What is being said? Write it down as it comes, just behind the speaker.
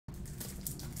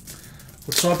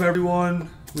What's up,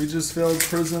 everyone? We just filled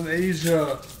Prizm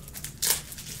Asia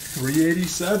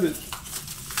 387.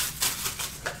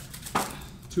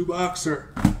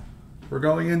 2-boxer. We're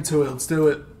going into it. Let's do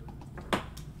it.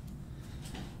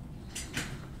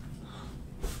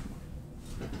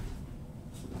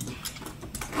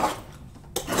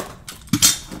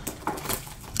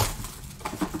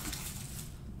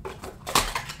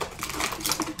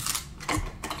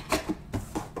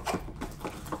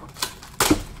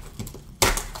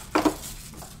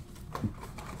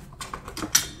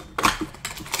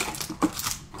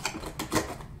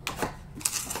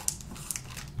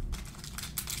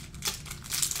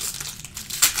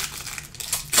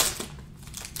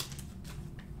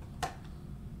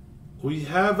 We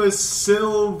have a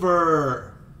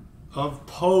silver of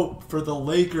Pope for the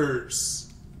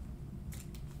Lakers.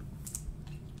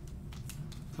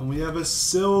 And we have a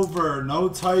silver, no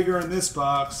Tiger in this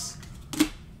box,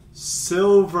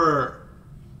 silver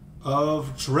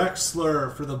of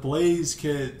Drexler for the Blez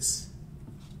kids.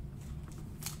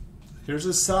 Here's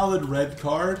a solid red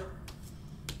card.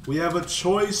 We have a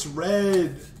choice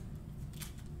red.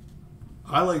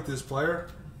 I like this player.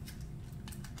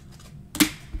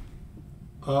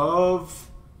 Of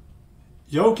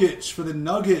Jokic for the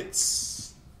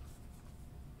Nuggets.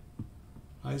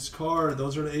 Nice card.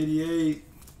 Those are the 88.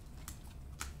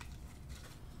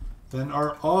 Then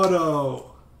our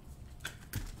auto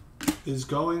is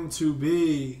going to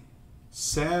be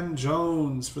Sam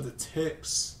Jones for the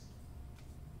Ticks.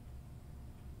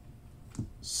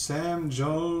 Sam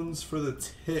Jones for the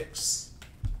Ticks.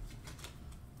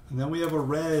 And then we have a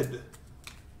red.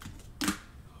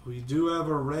 We do have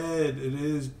a red. It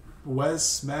is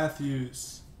Wes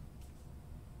Matthews.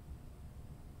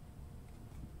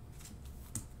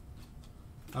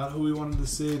 Not who we wanted to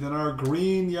see. Then our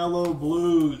green, yellow,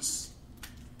 blues.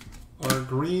 Our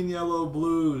green, yellow,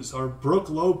 blues. Our Brook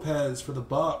Lopez for the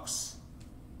Bucks.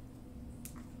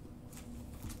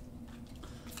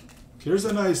 Here's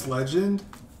a nice legend.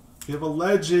 We have a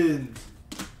legend.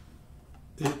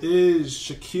 It is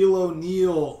Shaquille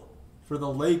O'Neal for the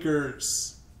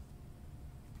Lakers.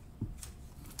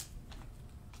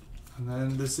 And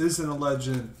then this isn't a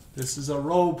legend. This is a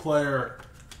role player.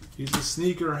 He's a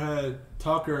sneakerhead.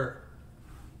 Tucker.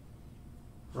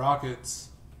 Rockets.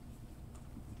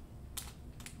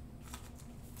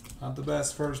 Not the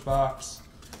best first box.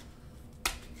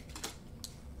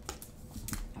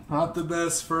 Not the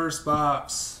best first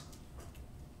box.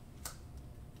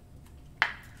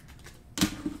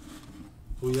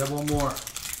 We have one more.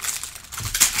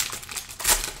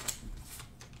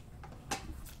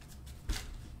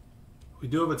 We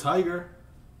do have a Tiger.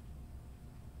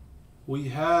 We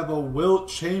have a Wilt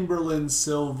Chamberlain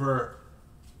silver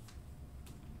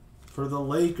for the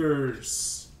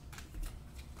Lakers.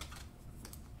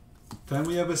 Then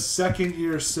we have a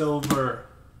second-year silver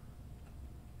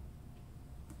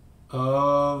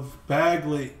of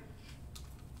Bagley.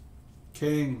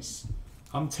 Kings.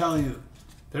 I'm telling you,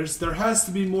 there has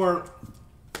to be more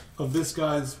of this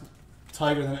guy's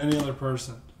Tiger than any other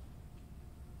person.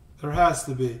 There has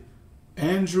to be.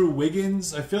 Andrew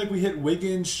Wiggins. I feel like we hit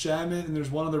Wiggins, Shaman, and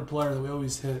there's one other player that we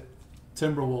always hit.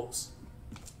 Timberwolves.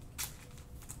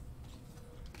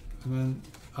 And then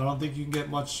I don't think you can get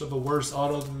much of a worse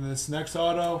auto than this next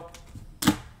auto.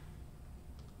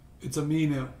 It's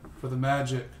Aminu for the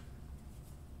Magic.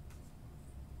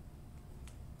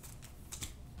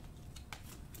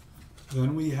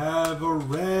 Then we have a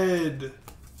red.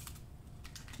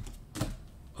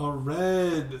 A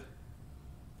red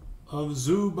of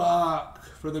Zubac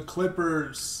for the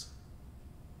Clippers.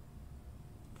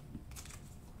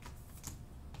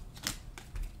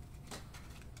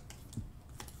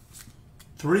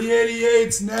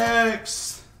 .388's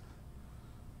next.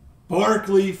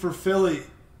 Barkley for Philly.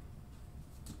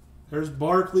 There's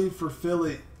Barkley for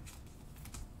Philly.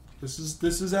 This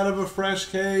is out of a fresh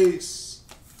case.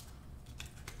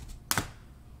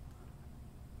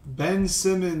 Ben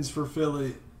Simmons for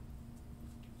Philly.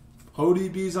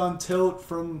 ODB's on tilt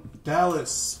from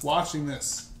Dallas, watching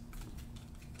this.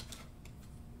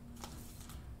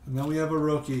 And then we have a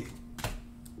rookie.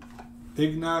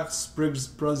 Ignaz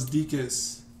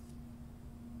Brazdeikis.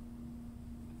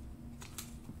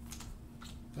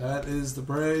 That is the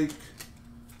break.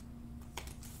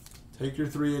 Take your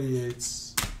 388s.